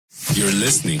You're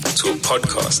listening to a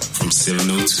podcast from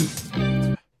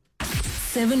 702.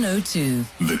 702.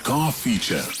 The Car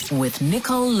Feature. With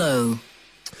Nicole Lowe.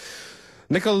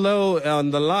 Nicole Lowe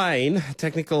on the line,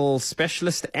 technical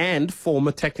specialist and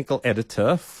former technical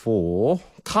editor for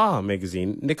Car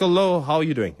Magazine. Nicole Lowe, how are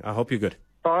you doing? I hope you're good.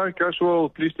 Hi, Casual.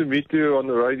 Pleased to meet you on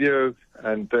the radio,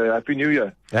 and Happy New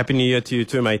Year. Happy New Year to you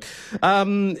too, mate.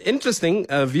 Interesting,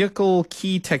 vehicle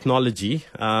key technology.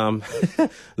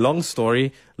 Long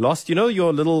story. Lost,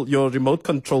 your remote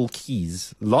control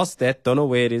keys. Lost that, don't know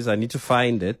where it is. I need to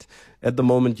find it. At the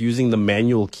moment, using the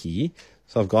manual key.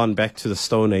 So I've gone back to the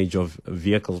stone age of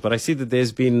vehicles. But I see that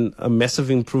there's been a massive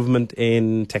improvement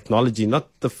in technology. Not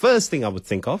the first thing I would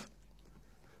think of.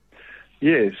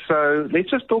 Yes, so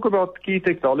let's just talk about key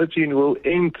technology, and we'll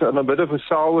end on a bit of a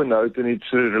sour note, and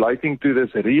it's relating to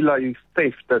this relay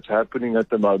theft that's happening at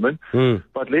the moment.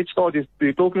 But let's start,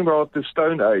 we're talking about the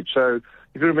Stone Age. So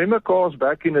if you remember cars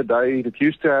back in the day, it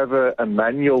used to have a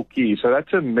manual key. So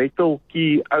that's a metal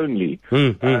key only.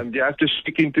 You have to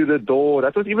stick into the door.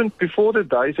 That was even before the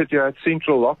days that you had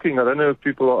central locking. I don't know if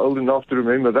people are old enough to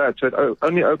remember that. So it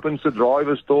only opens the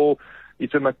driver's door.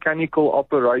 It's a mechanical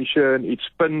operation. It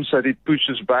spins that it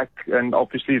pushes back, and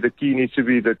obviously the key needs to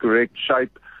be the correct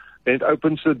shape. Then it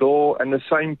opens the door, and the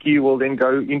same key will then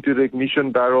go into the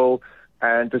ignition barrel,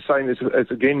 and the same is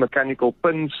again mechanical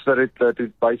pins that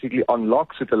it basically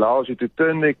unlocks. It allows you to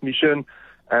turn the ignition,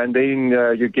 and then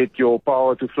you get your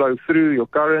power to flow through, your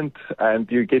current,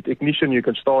 and you get ignition, you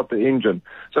can start the engine.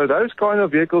 So those kind of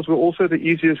vehicles were also the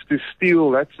easiest to steal.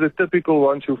 That's the typical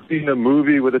ones you'll see in a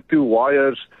movie with the two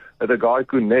wires that a guy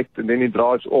connects and then he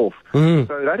drives off.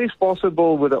 So that is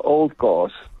possible with the old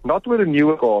cars, not with the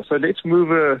newer cars. So let's move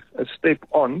a step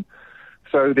on.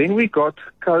 So then we got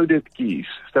coded keys.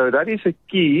 So that is a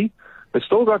key. It's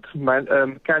still got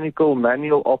mechanical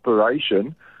manual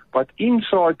operation, but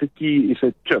inside the key is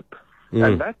a chip.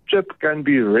 And that chip can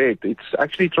be read. It's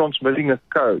actually transmitting a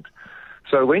code.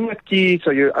 So when that key,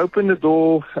 so you open the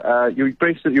door, you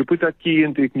put that key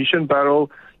into the ignition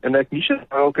barrel, and the ignition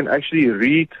barrel can actually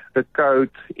read the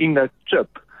code in that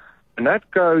chip. And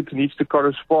that code needs to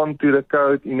correspond to the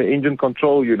code in the engine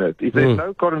control unit. If there's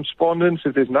no correspondence,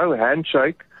 if there's no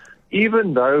handshake,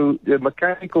 even though the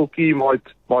mechanical key might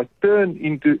turn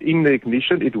in the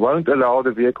ignition, it won't allow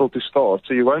the vehicle to start.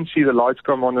 So you won't see the lights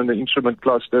come on in the instrument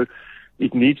cluster.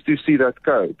 It needs to see that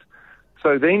code.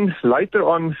 So then later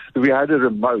on, we had a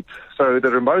remote. So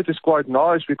the remote is quite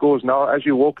nice because now as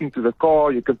you walk into the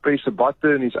car, you can press a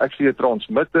button. It's actually a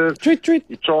transmitter.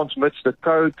 It transmits the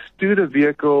code to the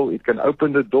vehicle. It can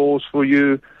open the doors for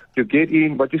you. You get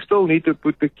in, but you still need to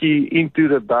put the key into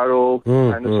the barrel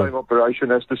and the same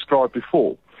operation as described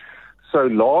before. So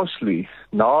lastly,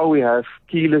 now we have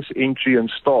keyless entry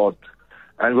and start.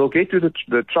 And we'll get to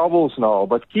the troubles now,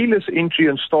 but keyless entry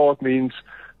and start means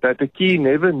that the key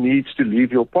never needs to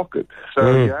leave your pocket.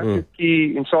 So you have the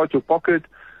key inside your pocket,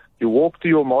 you walk to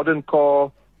your modern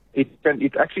car, it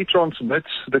actually transmits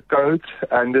the code,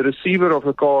 and the receiver of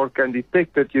the car can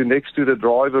detect that you're next to the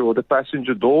driver or the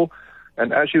passenger door,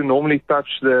 and as you normally touch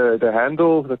the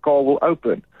handle, the car will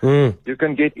open. You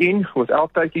can get in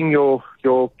without taking your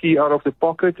key out of the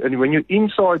pocket, and when you're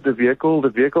inside the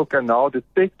vehicle can now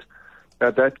detect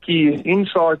that key is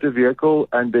inside the vehicle,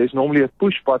 and there's normally a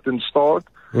push button start.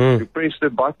 You press the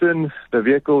button, the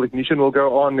vehicle ignition will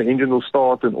go on, the engine will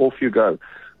start, and off you go.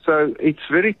 So it's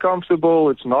very comfortable,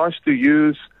 it's nice to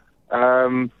use,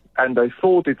 and I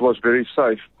thought it was very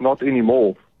safe. Not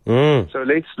anymore. So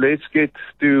let's get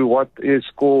to what is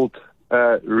called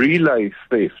relay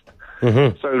theft.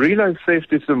 So relay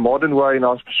theft is the modern way, and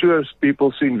I'm sure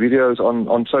people seen videos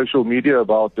on social media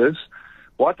about this.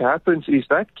 What happens is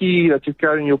that key that you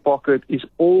carry in your pocket is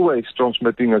always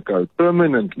transmitting a code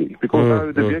permanently, because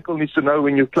now the vehicle needs to know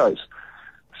when you're close.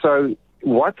 So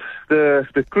what the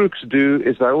crooks do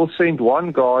is they will send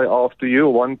one guy after you,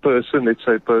 one person, let's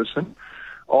say person,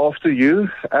 after you,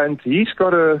 and he's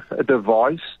got a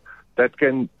device that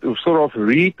can sort of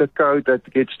read the code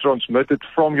that gets transmitted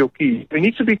from your key. It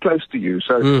needs to be close to you.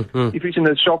 So if it's in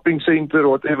a shopping center or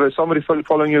whatever, somebody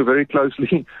following you very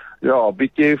closely, be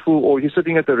careful. Or you're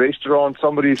sitting at a restaurant,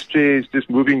 somebody's chair is just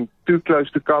moving too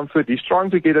close to comfort. He's trying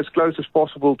to get as close as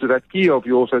possible to that key of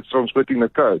yours that's transmitting the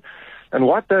code. And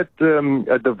what that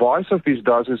a device of his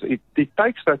does is it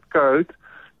takes that code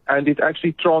and it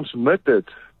actually transmits it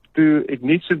to, it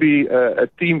needs to be a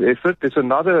team effort. There's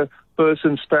another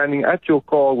person standing at your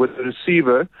car with a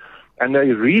receiver, and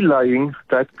they're relaying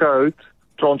that code,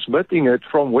 transmitting it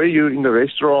from where you're in the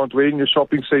restaurant, where you're in the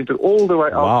shopping center, all the way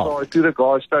outside to the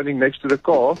guy standing next to the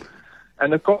car.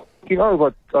 And the car thinking, oh,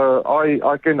 but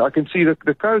I can see the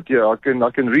code here. I can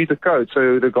read the code.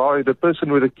 So the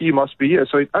person with the key must be here.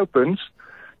 So it opens,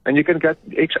 and you can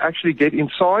actually get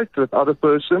inside with the other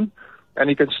person, and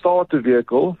you can start the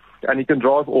vehicle, and you can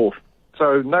drive off.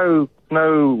 So no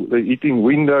heating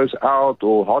windows out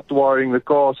or hot wiring the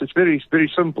car. So it's very,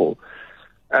 very simple.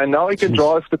 And now he can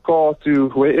drive the car to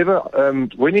wherever.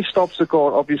 When he stops the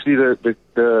car, obviously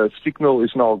the signal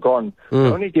is now gone.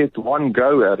 You only get one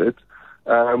go at it.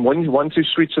 Once you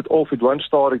switch it off, it won't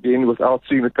start again without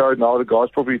seeing the code. Now the guy's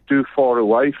probably too far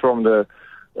away from the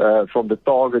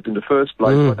target in the first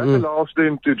place. But that allows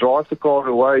them to drive the car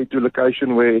away to a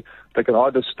location where they can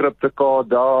either strip the car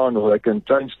down, or they can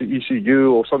change the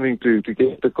ECU or something to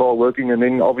get the car working. And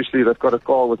then obviously they've got a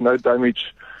car with no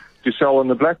damage to sell on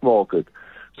the black market.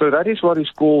 So that is what is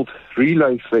called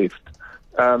relay theft.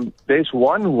 There's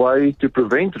one way to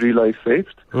prevent relay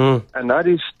theft, and that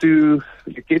is you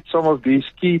get some of these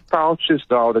key pouches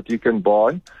now that you can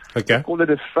buy. Okay. They call it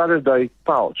a Faraday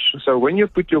pouch. So when you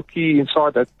put your key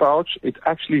inside that pouch, it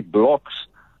actually blocks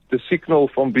the signal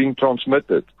from being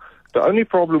transmitted. The only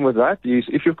problem with that is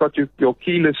if you've got your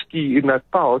keyless key in that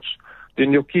pouch,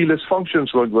 then your keyless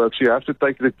functions won't work. So you have to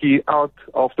take the key out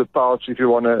of the pouch if you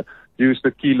want to use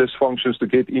the keyless functions to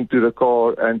get into the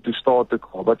car and to start the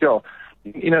car. But yeah,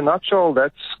 in a nutshell,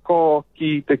 that's car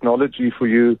key technology for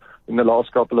you in the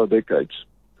last couple of decades.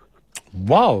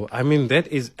 Wow. I mean, that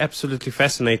is absolutely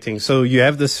fascinating. So you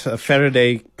have this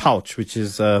Faraday pouch, which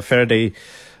is a Faraday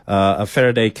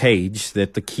cage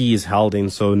that the key is held in.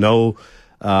 So no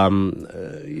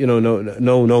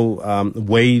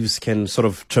waves can sort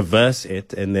of traverse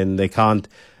it, and then they can't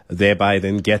thereby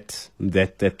then get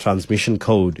that transmission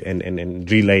code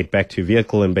and relay it back to your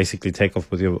vehicle and basically take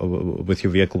off with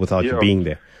your vehicle without you being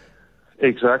there.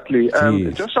 Exactly.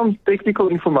 Just some technical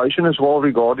information as well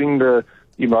regarding the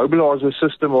immobilizer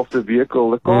system of the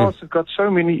vehicle. The cars have got so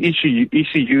many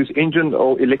ECUs, engine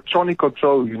or electronic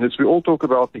control units. We all talk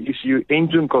about the ECU,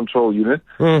 engine control unit.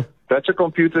 That's a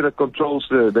computer that controls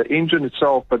the engine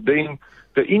itself, but then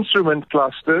the instrument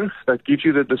cluster that gives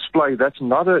you the display, that's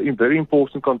another very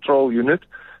important control unit.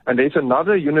 And there's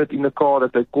another unit in the car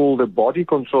that they call the body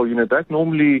control unit. That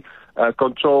normally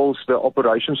controls the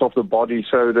operations of the body,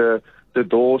 so the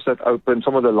doors that open,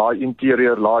 some of the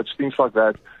interior lights, things like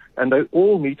that. And they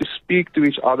all need to speak to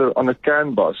each other on a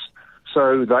CAN bus.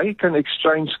 So they can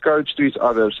exchange codes to each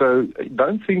other. So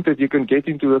don't think that you can get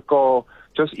into a car,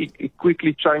 just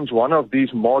quickly change one of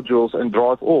these modules and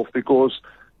drive off, because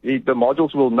the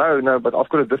modules will know, no, but I've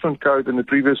got a different code than the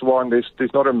previous one.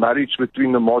 There's not a marriage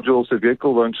between the modules. The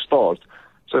vehicle won't start.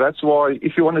 So that's why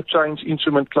if you want to change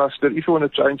instrument cluster, if you want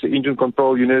to change the engine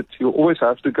control unit, you always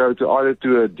have to go to either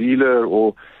to a dealer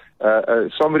or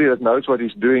somebody that knows what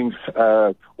he's doing,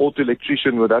 auto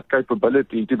electrician with that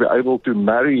capability to be able to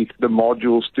marry the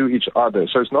modules to each other.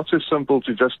 So it's not so simple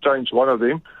to just change one of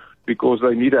them, because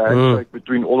they need a handshake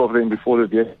between all of them before the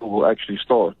vehicle will actually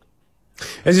start.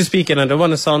 As you speak, and I don't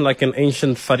want to sound like an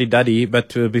ancient fuddy-duddy,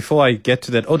 but before I get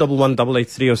to that,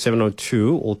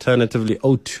 011-883-0702, alternatively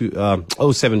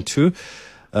 072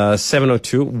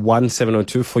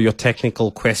 702-1702 for your technical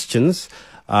questions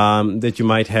that you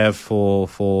might have for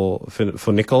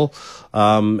Nicol,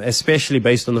 especially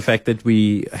based on the fact that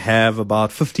we have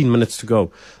about 15 minutes to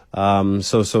go.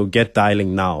 So get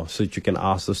dialing now so that you can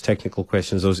ask those technical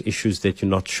questions, those issues that you're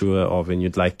not sure of and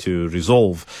you'd like to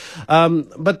resolve.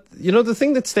 But, the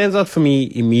thing that stands out for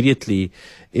me immediately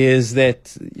is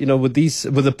that, with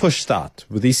the push start,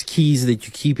 with these keys that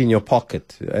you keep in your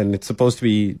pocket, and it's supposed to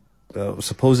be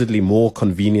supposedly more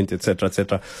convenient, etc.,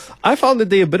 etc. I found that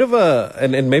they're a bit of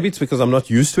and maybe it's because I'm not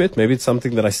used to it. Maybe it's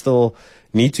something that I still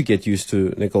need to get used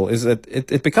to, Nicol, is that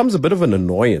it becomes a bit of an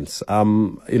annoyance.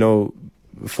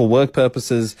 For work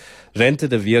purposes,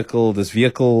 rented a vehicle. This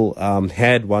vehicle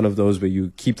had one of those where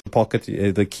you keep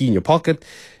the key in your pocket.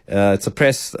 It's a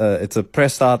press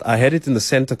start. I had it in the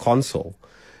center console,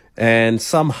 and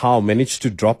somehow managed to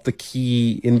drop the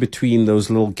key in between those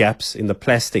little gaps in the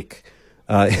plastic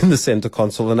in the center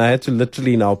console, and I had to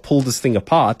literally now pull this thing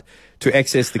apart to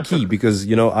access the key because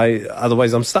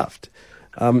otherwise I'm stuffed.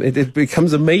 It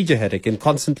becomes a major headache, and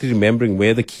constantly remembering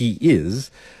where the key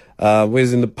is.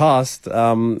 Whereas in the past,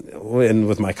 and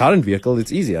with my current vehicle,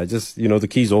 it's easy. I just, the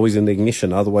key's always in the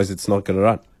ignition. Otherwise, it's not going to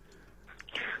run.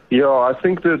 Yeah, I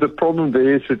think the problem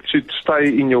there is it should stay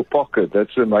in your pocket.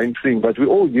 That's the main thing. But we're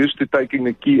all used to taking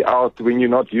the key out when you're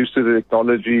not used to the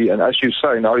technology. And as you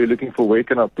say, now you're looking for where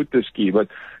can I put this key. But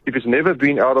if it's never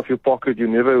been out of your pocket, you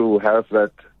never will have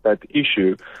that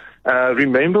issue.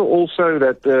 Remember also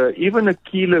that even a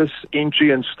keyless entry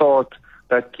and start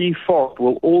that key fob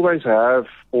will always have,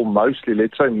 or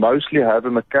mostly have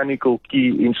a mechanical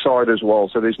key inside as well.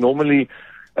 So there's normally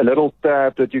a little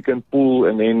tab that you can pull,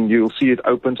 and then you'll see it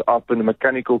opens up and the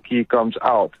mechanical key comes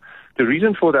out. The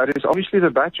reason for that is obviously the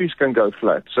batteries can go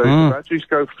flat. So if the batteries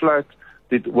go flat,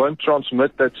 it won't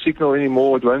transmit that signal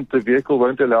anymore. The vehicle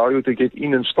won't allow you to get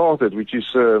in and start it, which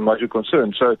is a major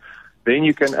concern. So then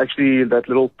you can actually, that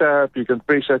little tab, you can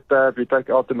press that tab, you take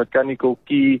out the mechanical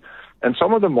key. And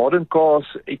some of the modern cars,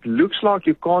 it looks like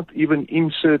you can't even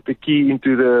insert the key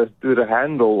into the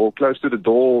handle or close to the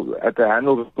door at the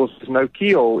handle because there's no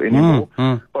keyhole anymore.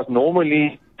 But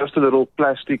normally, just a little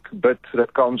plastic bit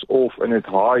that comes off and it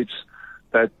hides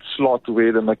that slot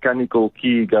where the mechanical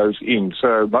key goes in.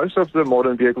 So most of the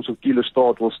modern vehicles with keyless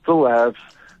start will still have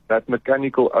that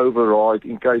mechanical override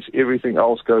in case everything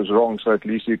else goes wrong, so at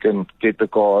least you can get the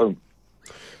car home.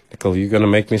 Nicole, you're going to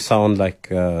make me sound like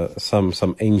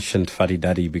some ancient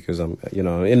fuddy-duddy because I'm,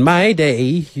 in my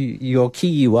day, your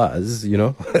key was,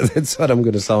 that's what I'm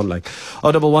going to sound like.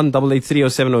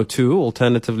 011-883-0702,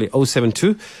 alternatively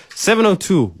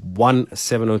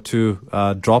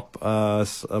 072-702-1702. Drop a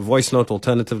voice note,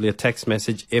 alternatively a text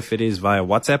message if it is via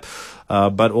WhatsApp.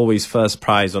 But always first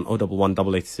prize on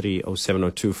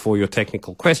 011-883-0702 for your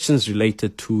technical questions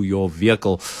related to your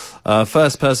vehicle.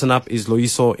 First person up is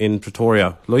Loiso in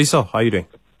Pretoria. Loiso, how are you doing?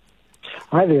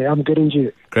 Hi there, I'm good, and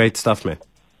you? Great stuff, man.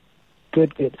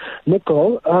 Good.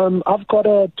 Nicole, I've got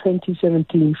a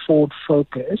 2017 Ford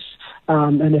Focus,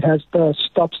 and it has the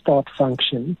stop-start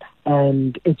function,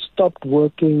 and it stopped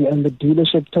working, and the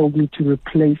dealership told me to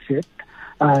replace it.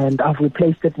 And I've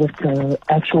replaced it with the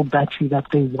actual battery that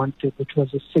they wanted, which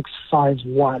was a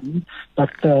 651,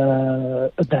 but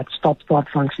that stop-start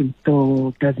function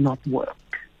still does not work.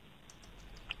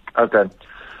 Okay.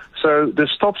 So the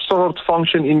stop-start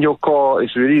function in your car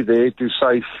is really there to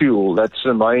save fuel. That's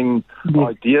the main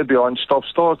idea behind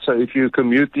stop-start. So if you're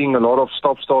commuting a lot of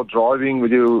stop-start driving,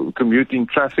 with you commuting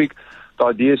traffic, the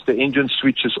idea is the engine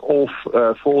switches off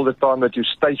for all the time that you're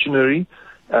stationary.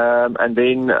 And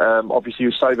then obviously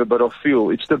you save a bit of fuel.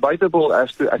 It's debatable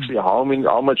as to actually how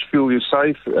much fuel you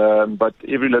save, but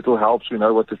every little helps. We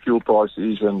know what the fuel price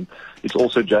is, and it's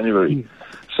also January.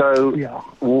 So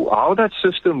how that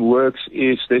system works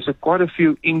is there's quite a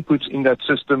few inputs in that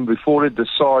system before it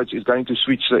decides it's going to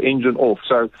switch the engine off.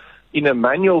 So in a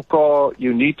manual car,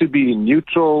 you need to be in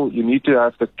neutral, you need to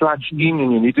have the clutch in,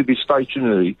 and you need to be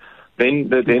stationary. Then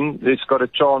there's got a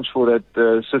chance for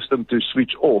that system to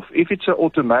switch off. If it's an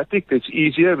automatic, it's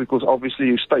easier because obviously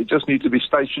you just need to be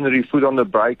stationary, foot on the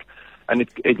brake, and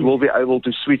it will be able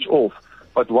to switch off.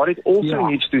 But what it also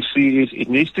needs to see is it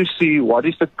needs to see what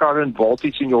is the current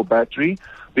voltage in your battery,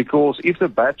 because if the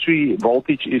battery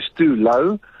voltage is too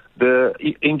low, the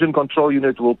engine control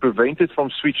unit will prevent it from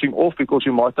switching off because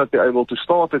you might not be able to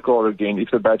start the car again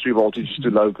if the battery voltage is too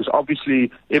low. Because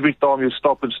obviously, every time you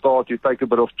stop and start, you take a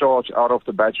bit of charge out of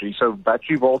the battery. So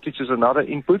battery voltage is another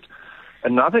input.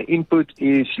 Another input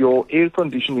is your air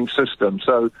conditioning system.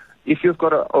 So if you've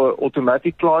got an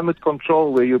automatic climate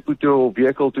control where you put your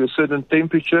vehicle to a certain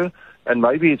temperature, and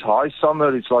maybe it's high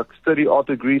summer, it's like 30-odd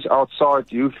degrees outside,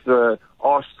 you've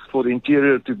asked for the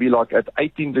interior to be like at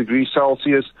 18 degrees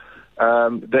Celsius,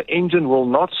 the engine will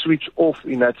not switch off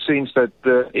in that sense that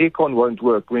the aircon won't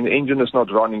work when the engine is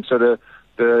not running. So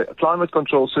the climate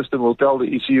control system will tell the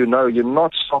ECU, no, you're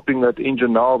not stopping that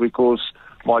engine now because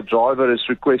my driver has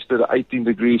requested 18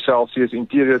 degrees Celsius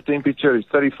interior temperature, it's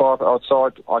 35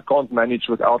 outside, I can't manage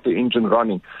without the engine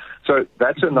running. So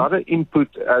that's another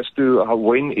input as to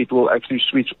when it will actually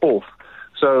switch off.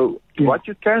 So what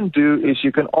you can do is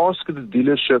you can ask the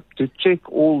dealership to check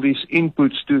all these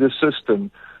inputs to the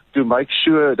system to make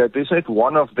sure that there's not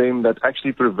one of them that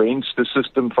actually prevents the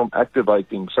system from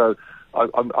activating. So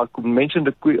I could mention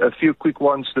a few quick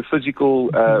ones. The physical,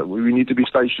 we need to be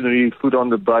stationary, foot on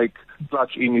the brake,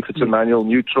 clutch in if it's a manual,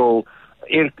 neutral,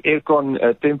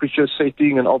 aircon temperature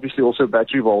setting, and obviously also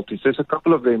battery voltage. There's a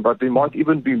couple of them, but there might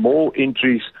even be more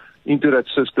entries into that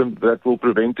system that will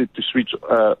prevent it to switch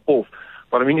off.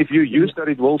 But I mean, if you use that,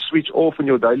 it will switch off in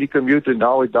your daily commute, and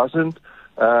now it doesn't,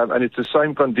 and it's the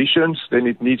same conditions, then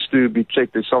it needs to be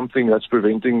checked. There's something that's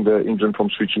preventing the engine from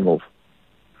switching off.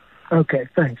 Okay,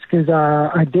 thanks. Because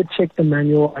I did check the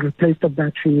manual, I replaced the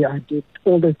battery, I did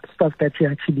all the stuff that you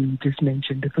actually just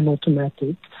mentioned. It's an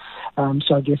automatic,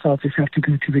 so I guess I'll just have to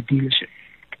go to the dealership.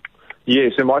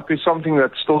 Yes, there might be something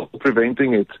that's still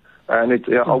preventing it. And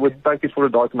I would take it for a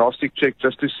diagnostic check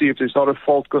just to see if there's not a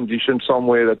fault condition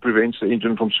somewhere that prevents the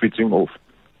engine from switching off.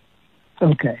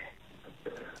 Okay.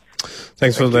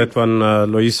 Thanks for that one,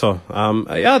 Loyiso.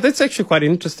 Yeah, that's actually quite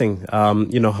interesting.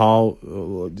 How,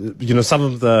 some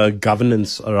of the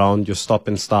governance around your stop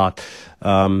and start,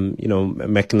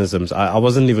 mechanisms. I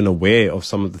wasn't even aware of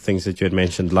some of the things that you had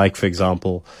mentioned, like, for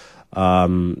example,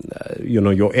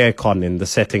 your aircon and the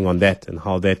setting on that and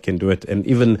how that can do it. And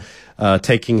even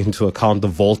taking into account the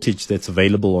voltage that's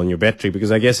available on your battery,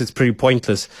 because I guess it's pretty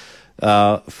pointless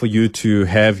for you to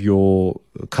have your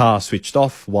car switched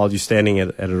off while you're standing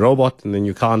at a robot and then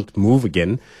you can't move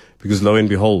again because lo and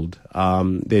behold,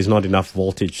 there's not enough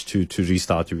voltage to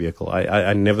restart your vehicle.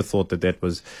 I never thought that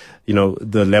was,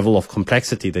 the level of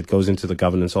complexity that goes into the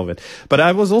governance of it. But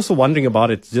I was also wondering about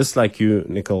it, just like you,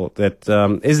 Nicole, that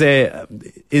is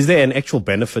there an actual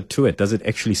benefit to it? Does it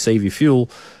actually save you fuel?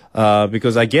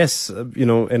 Because I guess,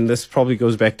 and this probably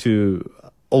goes back to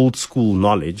old school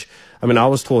knowledge. I mean, I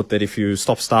was taught that if you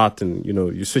stop start and,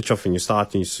 you switch off and you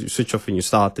start and you switch off and you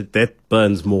start, that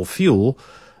burns more fuel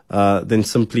than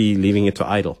simply leaving it to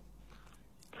idle.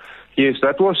 Yes,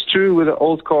 that was true with the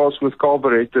old cars with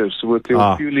carburetors, with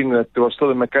the fueling, that there was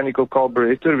still a mechanical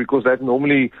carburetor because that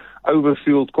normally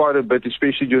overfueled quite a bit,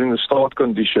 especially during the start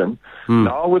condition.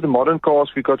 Now with the modern cars,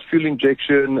 we've got fuel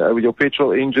injection with your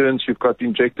petrol engines, you've got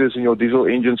injectors in your diesel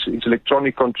engines, it's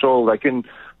electronic control. They can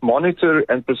monitor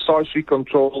and precisely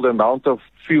control the amount of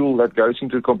fuel that goes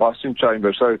into the combustion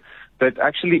chamber. So that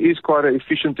actually is quite an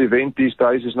efficient event these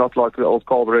days. It's not like the old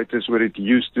carburetors where it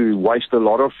used to waste a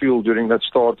lot of fuel during that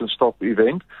start and stop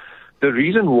event. The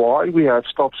reason why we have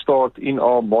stop-start in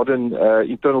our modern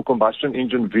internal combustion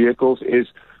engine vehicles is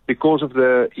because of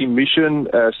the emission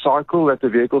cycle that the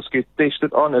vehicles get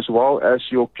tested on, as well as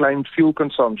your claimed fuel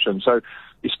consumption. So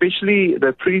especially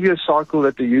the previous cycle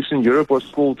that they used in Europe was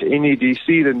called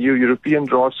NEDC, the new European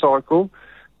drive cycle.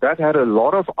 That had a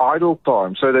lot of idle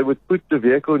time. So they would put the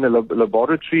vehicle in a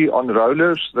laboratory on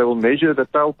rollers. They will measure the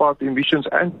tailpipe emissions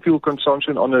and fuel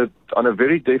consumption on a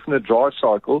very definite drive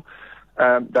cycle.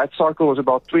 That cycle was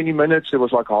about 20 minutes. There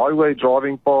was like a highway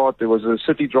driving part, there was a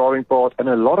city driving part, and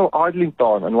a lot of idling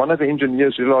time. And one of the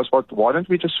engineers realized, why don't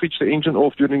we just switch the engine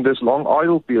off during this long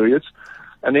idle periods,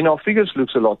 and then our figures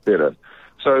looks a lot better.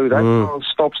 So that's how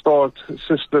stop-start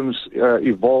systems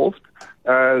evolved.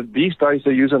 These days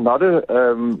they use a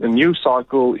new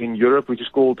cycle in Europe, which is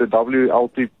called the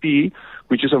WLTP,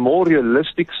 which is a more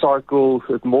realistic cycle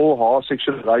with more harsh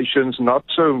accelerations, not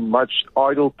so much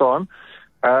idle time.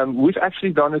 We've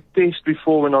actually done a test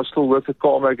before when I still worked at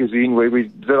Car Magazine, where we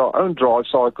did our own drive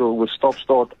cycle with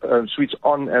stop-start switch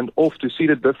on and off to see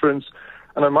the difference.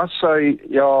 And I must say,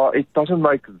 it doesn't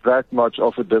make that much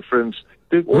of a difference.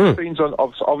 It all depends on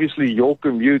obviously your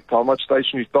commute, how much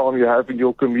stationary time you have in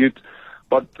your commute.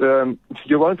 But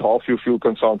you won't halve your fuel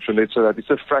consumption, let's say that. It's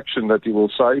a fraction that you will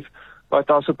save.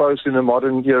 But I suppose in the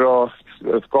modern era,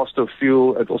 of cost of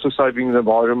fuel and also saving the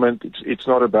environment, it's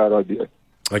not a bad idea.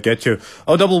 I get you.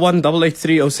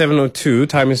 011-883-0702.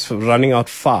 Time is running out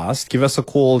fast. Give us a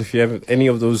call if you have any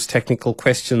of those technical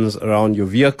questions around your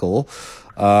vehicle.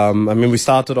 We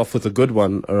started off with a good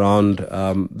one around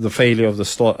the failure of the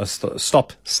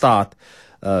stop-start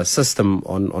system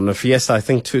on a Fiesta, I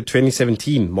think, to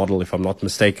 2017 model, if I'm not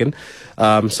mistaken.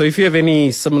 So if you have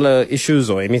any similar issues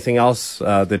or anything else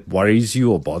that worries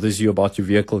you or bothers you about your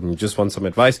vehicle and you just want some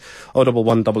advice,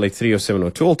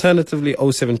 011-883-0702. Alternatively,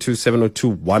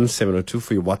 072-702-1702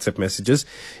 for your WhatsApp messages.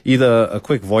 Either a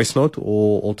quick voice note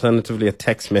or alternatively a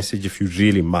text message if you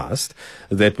really must.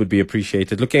 That would be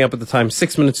appreciated. Looking up at the time,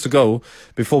 6 minutes to go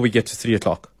before we get to 3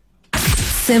 o'clock.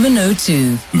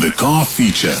 702. The Car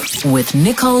Feature. With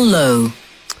Nicole Lowe.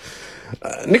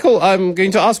 Nicole, I'm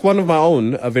going to ask one of my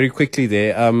own very quickly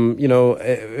there.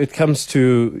 It comes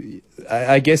to,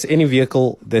 I guess, any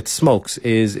vehicle that smokes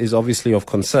is obviously of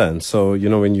concern. So,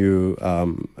 when you,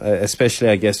 especially,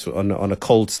 I guess, on a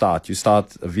cold start, you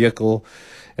start a vehicle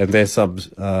and there's some,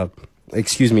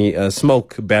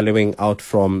 smoke bellowing out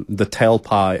from the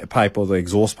tailpipe or the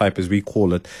exhaust pipe, as we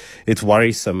call it. It's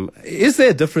worrisome. Is there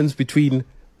a difference between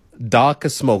darker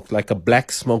smoke, like a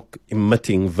black smoke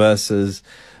emitting, versus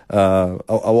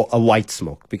a white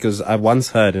smoke? Because I once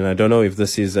heard, and I don't know if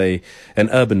this is an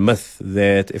urban myth,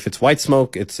 that if it's white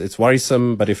smoke, it's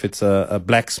worrisome, but if it's a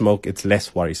black smoke, it's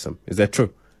less worrisome. Is that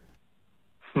true?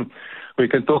 We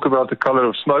can talk about the color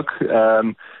of smoke.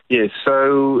 Yes,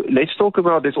 so let's talk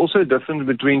about, there's also a difference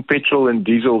between petrol and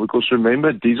diesel, because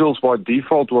remember, diesels by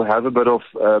default will have a bit of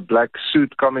black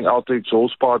soot coming out the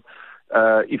exhaust pipe.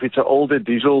 If it's an older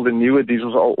diesel, the newer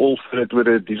diesels are all fitted with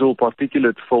a diesel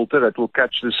particulate filter that will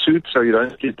catch the soot, so you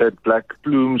don't get that black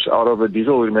plumes out of a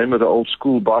diesel. Remember the old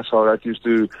school bus, how that used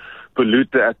to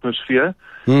pollute the atmosphere.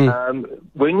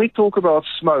 When we talk about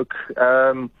smoke,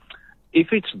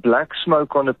 If it's black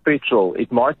smoke on a petrol,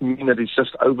 it might mean that it's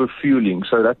just overfueling.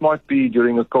 So that might be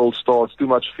during a cold start, too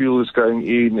much fuel is going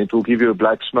in, it will give you a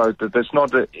black smoke. That's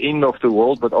not the end of the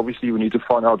world, but obviously we need to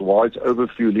find out why it's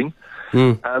overfueling.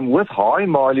 With high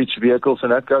mileage vehicles,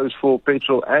 and that goes for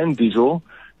petrol and diesel,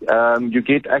 you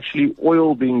get actually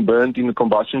oil being burnt in the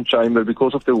combustion chamber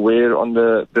because of the wear on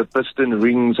the piston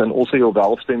rings and also your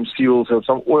valve stem seals. So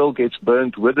some oil gets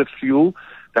burnt with the fuel.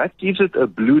 That gives it a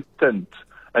blue tint.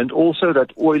 And also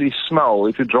that oily smell.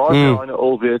 If you drive behind an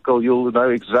old vehicle, you'll know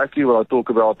exactly what I talk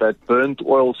about, that burnt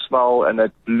oil smell and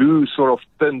that blue sort of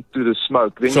tint to the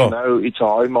smoke. Then you know it's a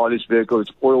high mileage vehicle,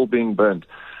 it's oil being burnt.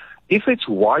 If it's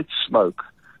white smoke,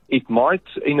 it might,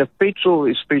 in a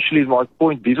petrol especially, it might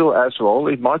point, diesel as well,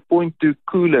 it might point to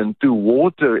coolant, to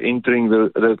water entering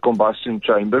the combustion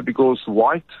chamber, because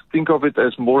white, think of it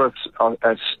as more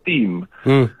as steam.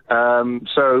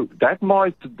 So that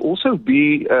might also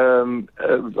be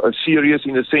serious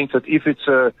in the sense that if it's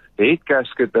a head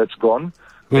gasket that's gone,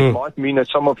 it might mean that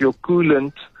some of your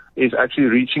coolant is actually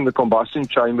reaching the combustion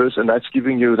chambers, and that's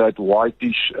giving you that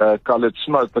whitish colored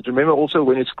smoke. But remember also,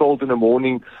 when it's cold in the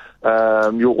morning,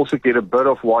 you'll also get a bit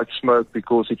of white smoke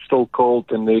because it's still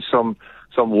cold and there's some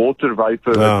water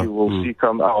vapor that you will see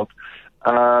come out.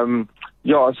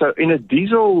 So in a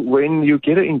diesel, when you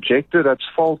get an injector that's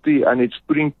faulty and it's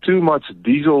putting too much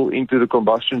diesel into the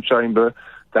combustion chamber,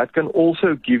 that can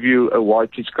also give you a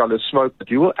whitish color smoke, but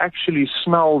you will actually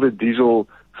smell the diesel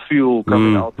fuel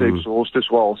coming out the exhaust as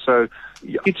well. So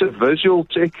it's a visual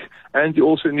check, and you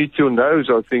also need your nose,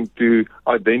 I think, to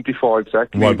identify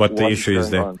exactly what the issue is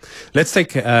there. Let's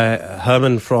take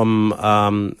Herman from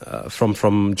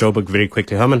Joburg very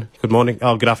quickly. Herman, good morning.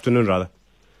 Oh, good afternoon, rather.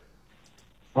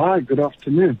 Hi, good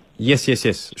afternoon. Yes.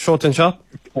 Short and sharp.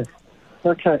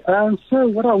 Okay. So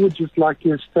what I would just like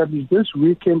to establish, this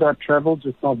weekend I traveled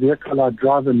with my vehicle. I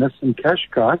drive a Nissan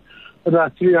Qashqai,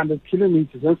 about 300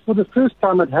 kilometers. And for the first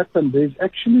time it happened, there's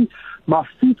actually, my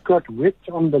feet got wet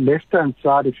on the left-hand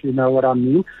side, if you know what I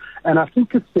mean. And I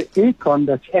think it's the aircon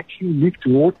that's actually leaked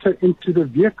water into the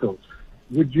vehicle.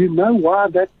 Would you know why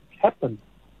that happened?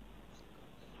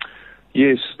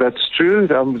 Yes, that's true.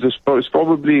 It's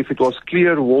probably, if it was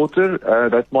clear water,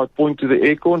 that might point to the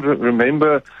aircon.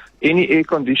 Remember, any air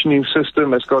conditioning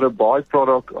system has got a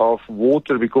byproduct of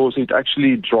water because it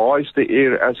actually dries the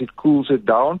air as it cools it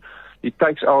down. It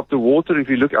takes out the water. If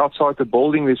you look outside the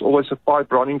building, there's always a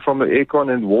pipe running from the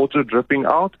aircon and water dripping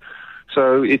out.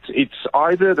 So it's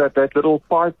either that little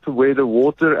pipe where the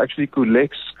water actually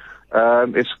collects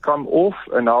has come off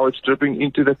and now it's dripping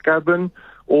into the cabin,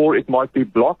 or it might be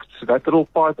blocked. So that little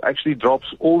pipe actually drops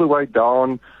all the way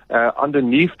down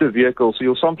underneath the vehicle. So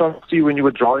you'll sometimes see when you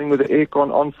were driving with the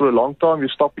aircon on for a long time, you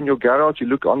stop in your garage, you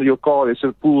look under your car, there's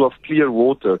a pool of clear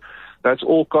water. That's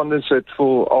all condensate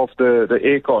of the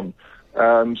aircon.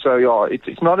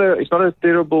 It's not a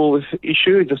terrible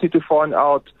issue. You just need to find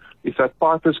out if that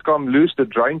pipe has come loose, the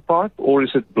drain pipe, or is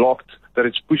it blocked, that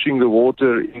it's pushing the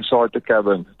water inside the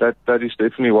cabin. That is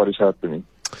definitely what is happening.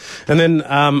 And then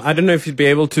I don't know if you'd be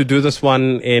able to do this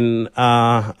one in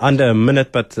under a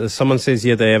minute, but someone says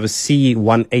here they have a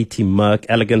C180 Merc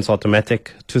Elegance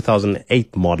Automatic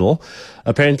 2008 model.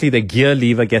 Apparently the gear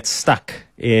lever gets stuck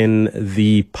in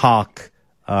the park,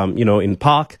 in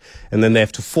park, and then they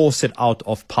have to force it out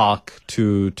of park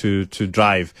to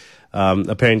drive.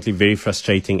 Apparently very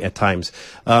frustrating at times.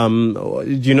 Do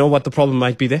you know what the problem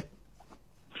might be there?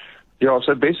 Yeah,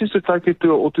 so best is to take it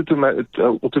to an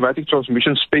automatic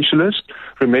transmission specialist.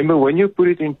 Remember, when you put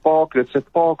it in park, that's a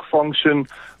park function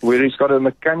where it's got a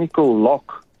mechanical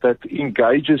lock that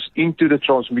engages into the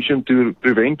transmission to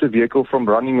prevent the vehicle from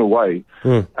running away.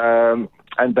 And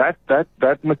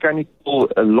that mechanical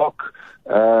lock,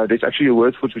 there's actually a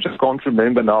word for it which I can't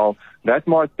remember now. That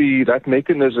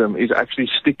mechanism is actually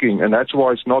sticking, and that's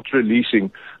why it's not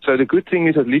releasing. So the good thing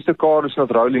is at least the car is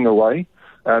not rolling away.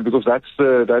 Because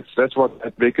that's what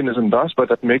that mechanism does, but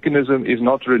that mechanism is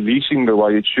not releasing the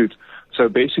way it should. So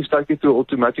basically, take it to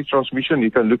automatic transmission.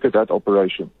 You can look at that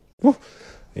operation.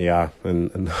 Yeah,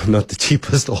 and not the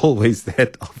cheapest always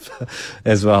that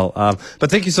as well. But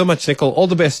thank you so much, Nicole. All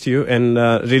the best to you, and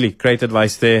really great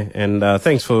advice there. And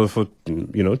thanks for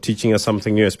teaching us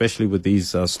something new, especially with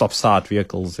these stop-start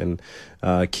vehicles and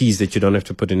keys that you don't have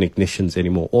to put in ignitions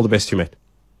anymore. All the best to you, mate.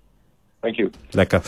 Thank you. Lekker.